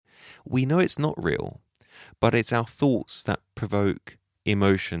We know it's not real, but it's our thoughts that provoke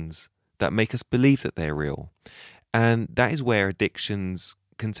emotions that make us believe that they're real. And that is where addictions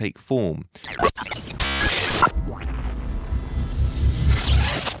can take form.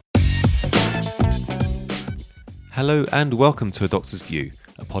 Hello and welcome to A Doctor's View,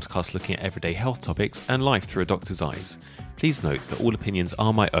 a podcast looking at everyday health topics and life through a doctor's eyes. Please note that all opinions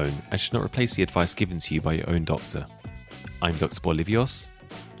are my own and should not replace the advice given to you by your own doctor. I'm Dr. Bolivios.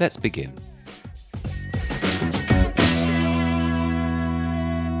 Let's begin.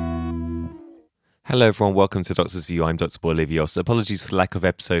 Hello everyone, welcome to Doctor's View. I'm Dr. Bolivios. Apologies for the lack of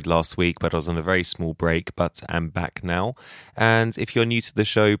episode last week, but I was on a very small break, but I'm back now. And if you're new to the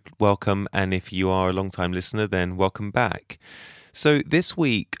show, welcome. And if you are a long-time listener, then welcome back. So this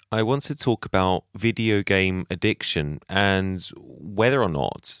week, I want to talk about video game addiction and whether or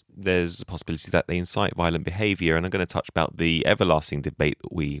not there's a possibility that they incite violent behaviour. And I'm going to touch about the everlasting debate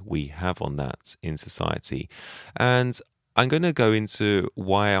that we have on that in society. And I'm going to go into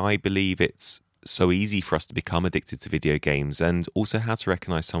why I believe it's so easy for us to become addicted to video games and also how to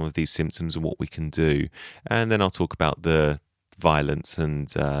recognise some of these symptoms and what we can do. And then I'll talk about the violence and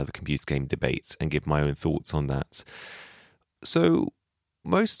the computer game debate and give my own thoughts on that. So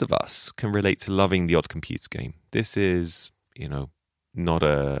most of us can relate to loving the odd computer game. This is, not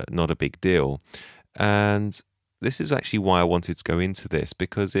a big deal. And this is actually why I wanted to go into this,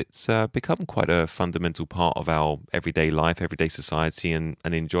 because it's become quite a fundamental part of our everyday life, everyday society and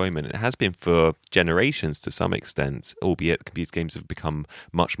enjoyment. It has been for generations to some extent, albeit computer games have become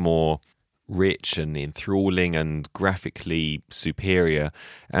much more rich and enthralling and graphically superior,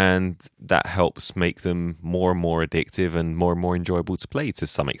 and that helps make them more and more addictive and more enjoyable to play to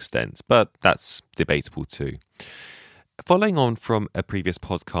some extent, but that's debatable too. Following on from a previous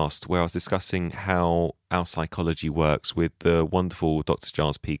podcast where I was discussing how our psychology works with the wonderful Dr.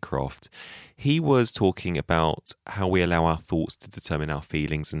 Giles P. Croft, he was talking about how we allow our thoughts to determine our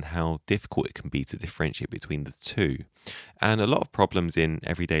feelings and how difficult it can be to differentiate between the two. And a lot of problems in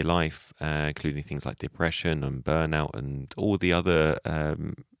everyday life, including things like depression and burnout and all the other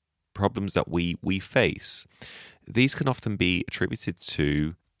problems that we face, these can often be attributed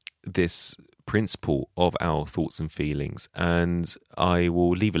to this principle of our thoughts and feelings, and I will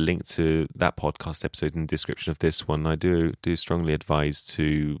leave a link to that podcast episode in the description of this one. I do strongly advise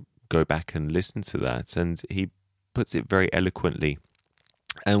to go back and listen to that, and he puts it very eloquently.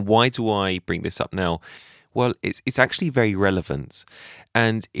 And why do I bring this up now? Well, it's actually very relevant,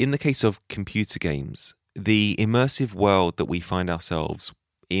 and in the case of computer games, the immersive world that we find ourselves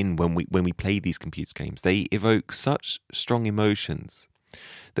in when we play these computer games, they evoke such strong emotions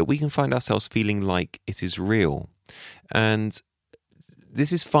that we can find ourselves feeling like it is real. And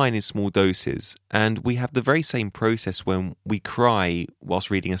this is fine in small doses. And we have the very same process when we cry whilst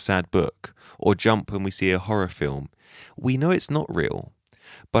reading a sad book or jump when we see a horror film. We know it's not real,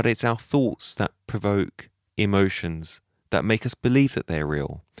 but it's our thoughts that provoke emotions that make us believe that they're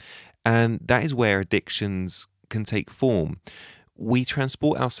real. And that is where addictions can take form. We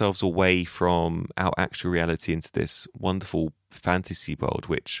transport ourselves away from our actual reality into this wonderful fantasy world,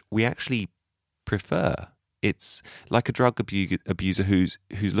 which we actually prefer. It's like a drug abuser who's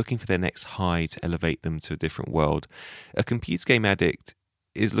looking for their next high to elevate them to a different world. A computer game addict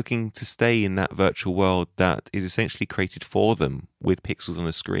is looking to stay in that virtual world that is essentially created for them with pixels on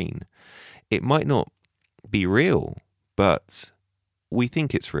a screen. It might not be real, but we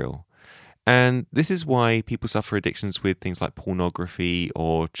think it's real. And this is why people suffer addictions with things like pornography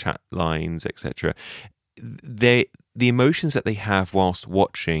or chat lines, etc. The emotions that they have whilst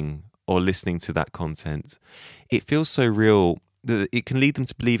watching or listening to that content, it feels so real that it can lead them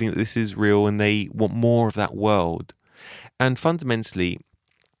to believing that this is real and they want more of that world. And fundamentally,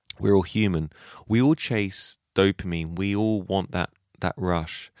 we're all human. We all chase dopamine. We all want that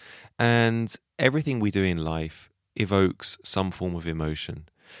rush. And everything we do in life evokes some form of emotion.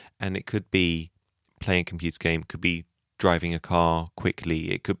 And it could be playing a computer game, it could be driving a car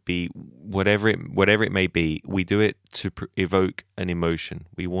quickly, it could be whatever it may be. We do it to evoke an emotion.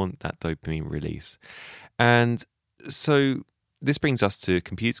 We want that dopamine release. And so this brings us to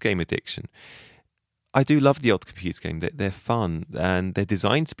computer game addiction. I do love the old computer game. They're fun and they're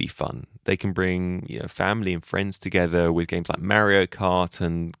designed to be fun. They can bring family and friends together with games like Mario Kart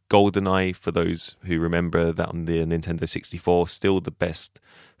and GoldenEye, for those who remember that on the Nintendo 64, still the best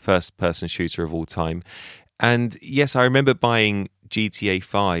first-person shooter of all time. And yes, I remember buying GTA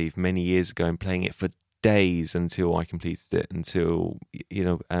 5 many years ago and playing it for days until I completed it, until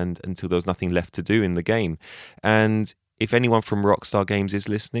there was nothing left to do in the game. And if anyone from Rockstar Games is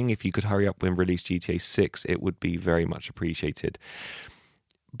listening, if you could hurry up and release GTA 6, it would be very much appreciated.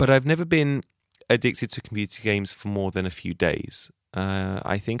 But I've never been addicted to computer games for more than a few days.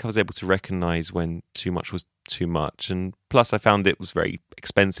 I think I was able to recognize when too much was too much, and plus I found it was very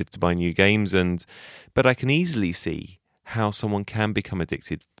expensive to buy new games. But I can easily see how someone can become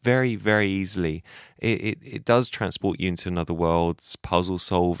addicted very, very easily. It does transport you into another world, puzzle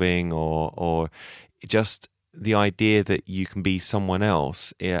solving, or just the idea that you can be someone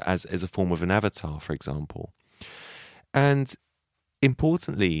else as a form of an avatar, for example. And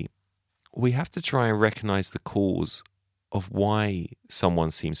importantly, we have to try and recognize the cause of why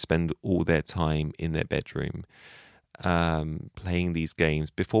someone seems to spend all their time in their bedroom playing these games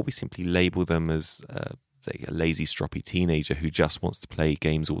before we simply label them as say a lazy, stroppy teenager who just wants to play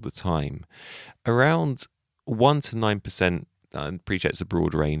games all the time. Around 1 to 9%, I appreciate it's a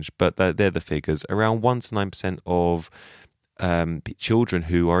broad range, but they're the figures. Around 1 to 9% of children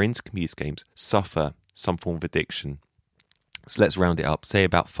who are into computer games suffer some form of addiction. So let's round it up. Say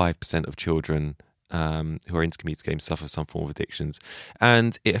about 5% of children who are into computer games suffer some form of addictions.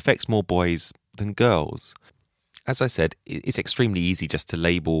 And it affects more boys than girls. As I said, it's extremely easy just to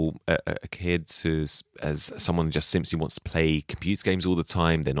label a kid as someone who just simply wants to play computer games all the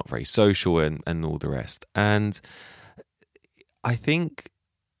time. They're not very social and all the rest. And I think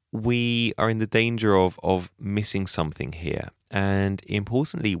we are in the danger of missing something here. And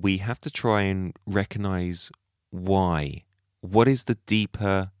importantly, we have to try and recognize why. What is the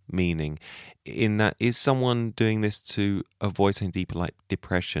deeper meaning in that? Is someone doing this to avoid something deeper like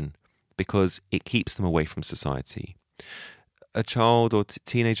depression because it keeps them away from society? A child or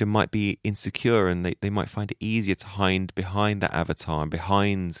teenager might be insecure and they might find it easier to hide behind that avatar and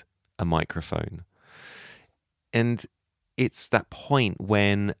behind a microphone. And it's that point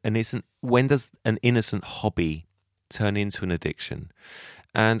when does an innocent hobby turn into an addiction?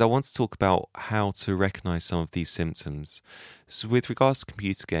 And I want to talk about how to recognize some of these symptoms. So with regards to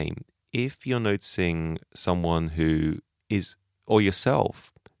computer game, if you're noticing someone who is, or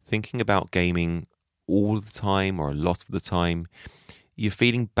yourself, thinking about gaming all the time or a lot of the time, you're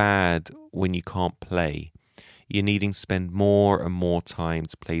feeling bad when you can't play. You're needing to spend more and more time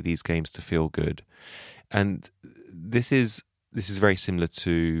to play these games to feel good. And this is very similar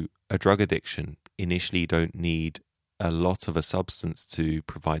to a drug addiction. Initially, you don't need a lot of a substance to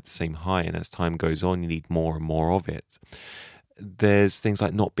provide the same high, and as time goes on you need more and more of it. There's things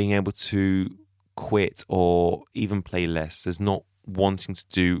like not being able to quit or even play less. There's not wanting to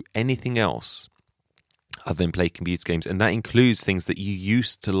do anything else other than play computer games, and that includes things that you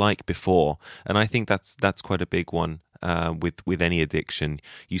used to like before. And I think that's quite a big one with any addiction.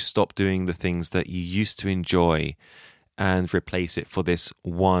 You stop doing the things that you used to enjoy and replace it for this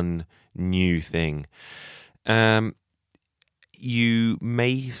one new thing. You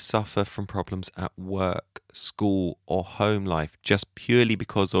may suffer from problems at work, school, or home life just purely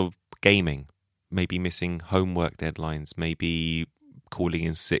because of gaming. Maybe missing homework deadlines, maybe calling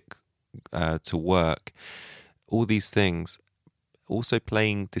in sick to work. All these things. Also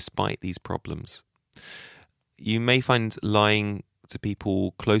playing despite these problems. You may find lying to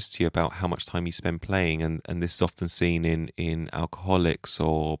people close to you about how much time you spend playing, and this is often seen in alcoholics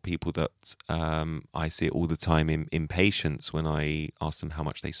or people that I see it all the time in patients when I ask them how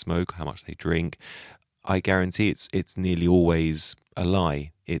much they smoke, how much they drink. I guarantee it's nearly always a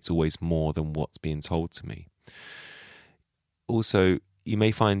lie. It's always more than what's being told to me. Also, you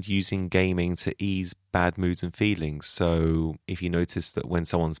may find using gaming to ease bad moods and feelings. So if you notice that when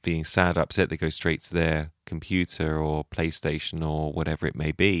someone's being sad or upset, they go straight to their computer or PlayStation or whatever it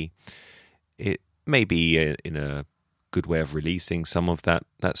may be, it may be in a good way of releasing some of that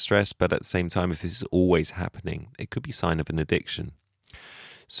stress. But at the same time, if this is always happening, it could be a sign of an addiction.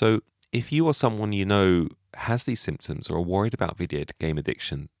 So if you or someone you know has these symptoms or are worried about video game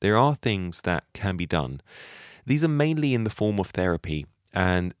addiction, there are things that can be done. These are mainly in the form of therapy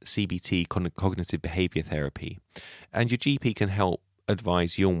and CBT, cognitive behaviour therapy. And your GP can help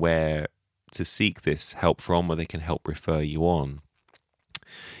advise you on where to seek this help from, or they can help refer you on.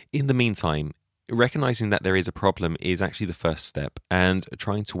 In the meantime, recognizing that there is a problem is actually the first step, and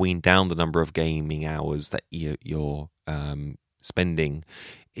trying to wean down the number of gaming hours that you're spending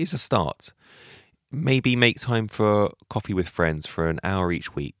is a start. Maybe make time for coffee with friends for an hour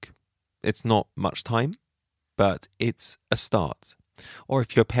each week. It's not much time, but it's a start. Or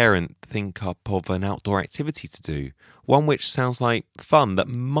if you're a parent, think up of an outdoor activity to do, one which sounds like fun that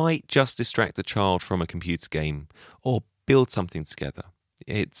might just distract the child from a computer game, or build something together.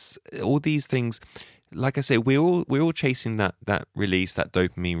 It's all these things. Like I say, we're all chasing that release, that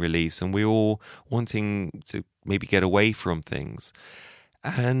dopamine release, and we're all wanting to maybe get away from things.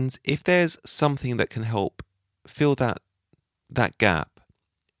 And if there's something that can help fill that gap,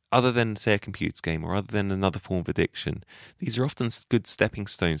 other than, say, a computer game or other than another form of addiction, these are often good stepping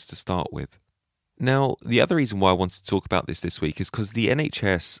stones to start with. Now, the other reason why I wanted to talk about this week is because the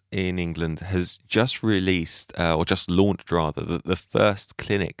NHS in England has just released, or just launched rather, the first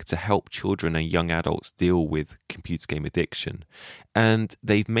clinic to help children and young adults deal with computer game addiction. And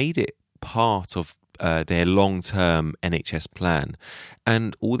they've made it part of their long-term NHS plan.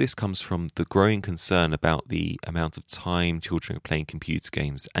 And all this comes from the growing concern about the amount of time children are playing computer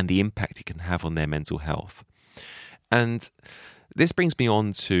games and the impact it can have on their mental health. And this brings me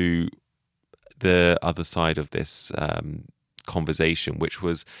on to the other side of this conversation, which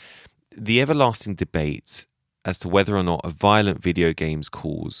was the everlasting debate as to whether or not violent video games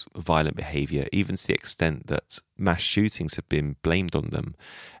cause violent behaviour, even to the extent that mass shootings have been blamed on them.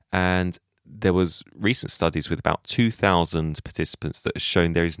 And there was recent studies with about 2,000 participants that have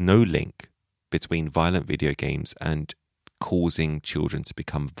shown there is no link between violent video games and causing children to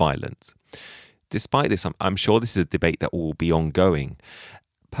become violent. Despite this, I'm sure this is a debate that will be ongoing.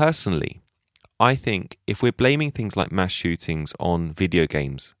 Personally, I think if we're blaming things like mass shootings on video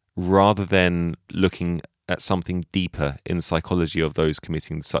games rather than looking at something deeper in the psychology of those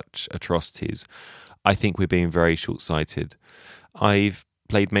committing such atrocities, I think we're being very short-sighted. I've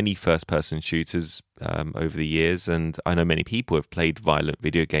played many first-person shooters over the years, and I know many people have played violent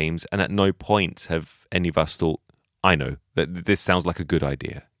video games, and at no point have any of us thought, I know, that this sounds like a good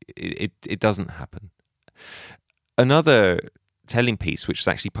idea. It doesn't happen. Another telling piece, which was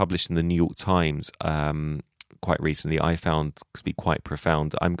actually published in the New York Times quite recently, I found to be quite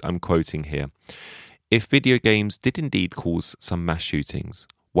profound. I'm quoting here. If video games did indeed cause some mass shootings,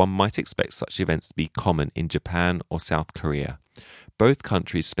 one might expect such events to be common in Japan or South Korea. Both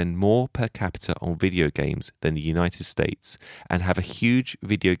countries spend more per capita on video games than the United States and have a huge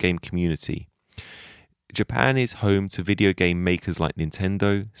video game community. Japan is home to video game makers like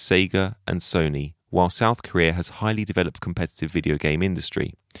Nintendo, Sega, and Sony, while South Korea has highly developed competitive video game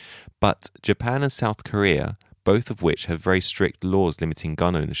industry. But Japan and South Korea, both of which have very strict laws limiting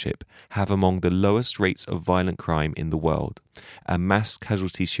gun ownership, have among the lowest rates of violent crime in the world, and mass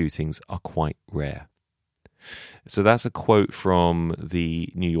casualty shootings are quite rare. So that's a quote from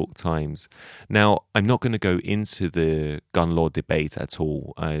the New York Times. Now, I'm not going to go into the gun law debate at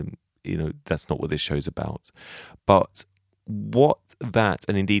all. That's not what this show's about. But what that,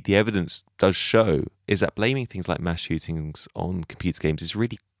 and indeed the evidence does show, is that blaming things like mass shootings on computer games is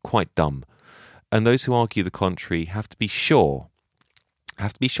really quite dumb. And those who argue the contrary have to be sure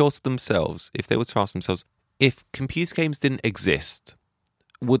to themselves, if they were to ask themselves, if computer games didn't exist,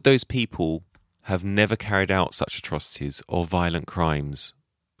 would those people have never carried out such atrocities or violent crimes?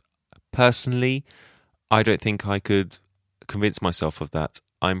 Personally, I don't think I could convince myself of that.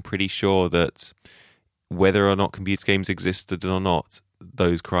 I'm pretty sure that whether or not computer games existed or not,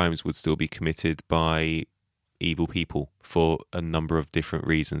 those crimes would still be committed by evil people for a number of different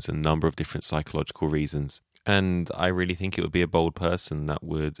reasons, a number of different psychological reasons. And I really think it would be a bold person that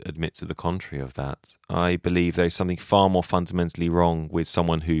would admit to the contrary of that. I believe there's something far more fundamentally wrong with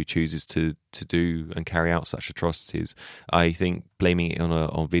someone who chooses to do and carry out such atrocities. I think blaming it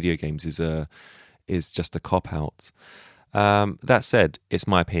on video games is just a cop-out. That said, it's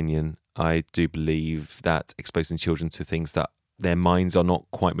my opinion. I do believe that exposing children to things that their minds are not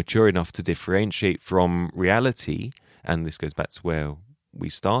quite mature enough to differentiate from reality, and this goes back to where we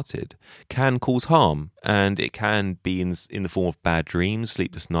started, can cause harm, and it can be in the form of bad dreams,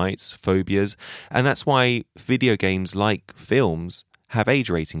 sleepless nights, phobias, and that's why video games, like films, have age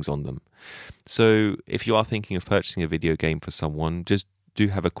ratings on them. So if you are thinking of purchasing a video game for someone, just do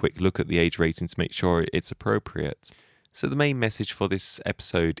have a quick look at the age rating to make sure it's appropriate. So the main message for this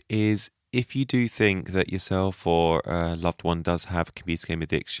episode is, if you do think that yourself or a loved one does have a computer game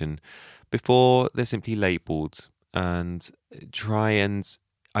addiction, before they're simply labelled, and try and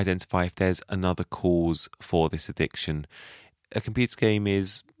identify if there's another cause for this addiction. A computer game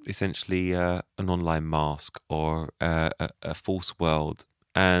is essentially an online mask or a false world.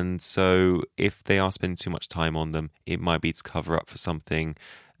 And so if they are spending too much time on them, it might be to cover up for something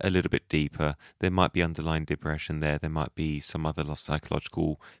a little bit deeper. There might be underlying depression there. There might be some other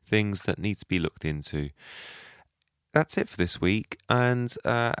psychological things that need to be looked into. That's it for this week, and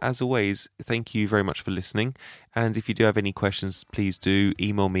as always, thank you very much for listening. And if you do have any questions, please do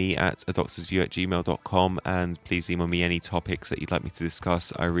email me at adoctorsview@gmail.com, and please email me any topics that you'd like me to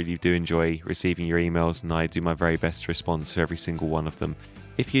discuss. I really do enjoy receiving your emails, and I do my very best to respond to every single one of them.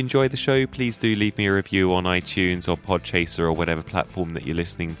 If you enjoy the show, please do leave me a review on iTunes or Podchaser or whatever platform that you're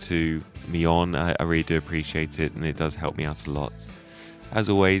listening to me on. I really do appreciate it, and it does help me out a lot. As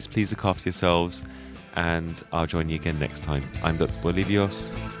always, please look after yourselves, and I'll join you again next time. I'm Dr.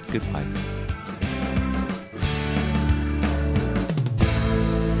 Bolivios. Goodbye.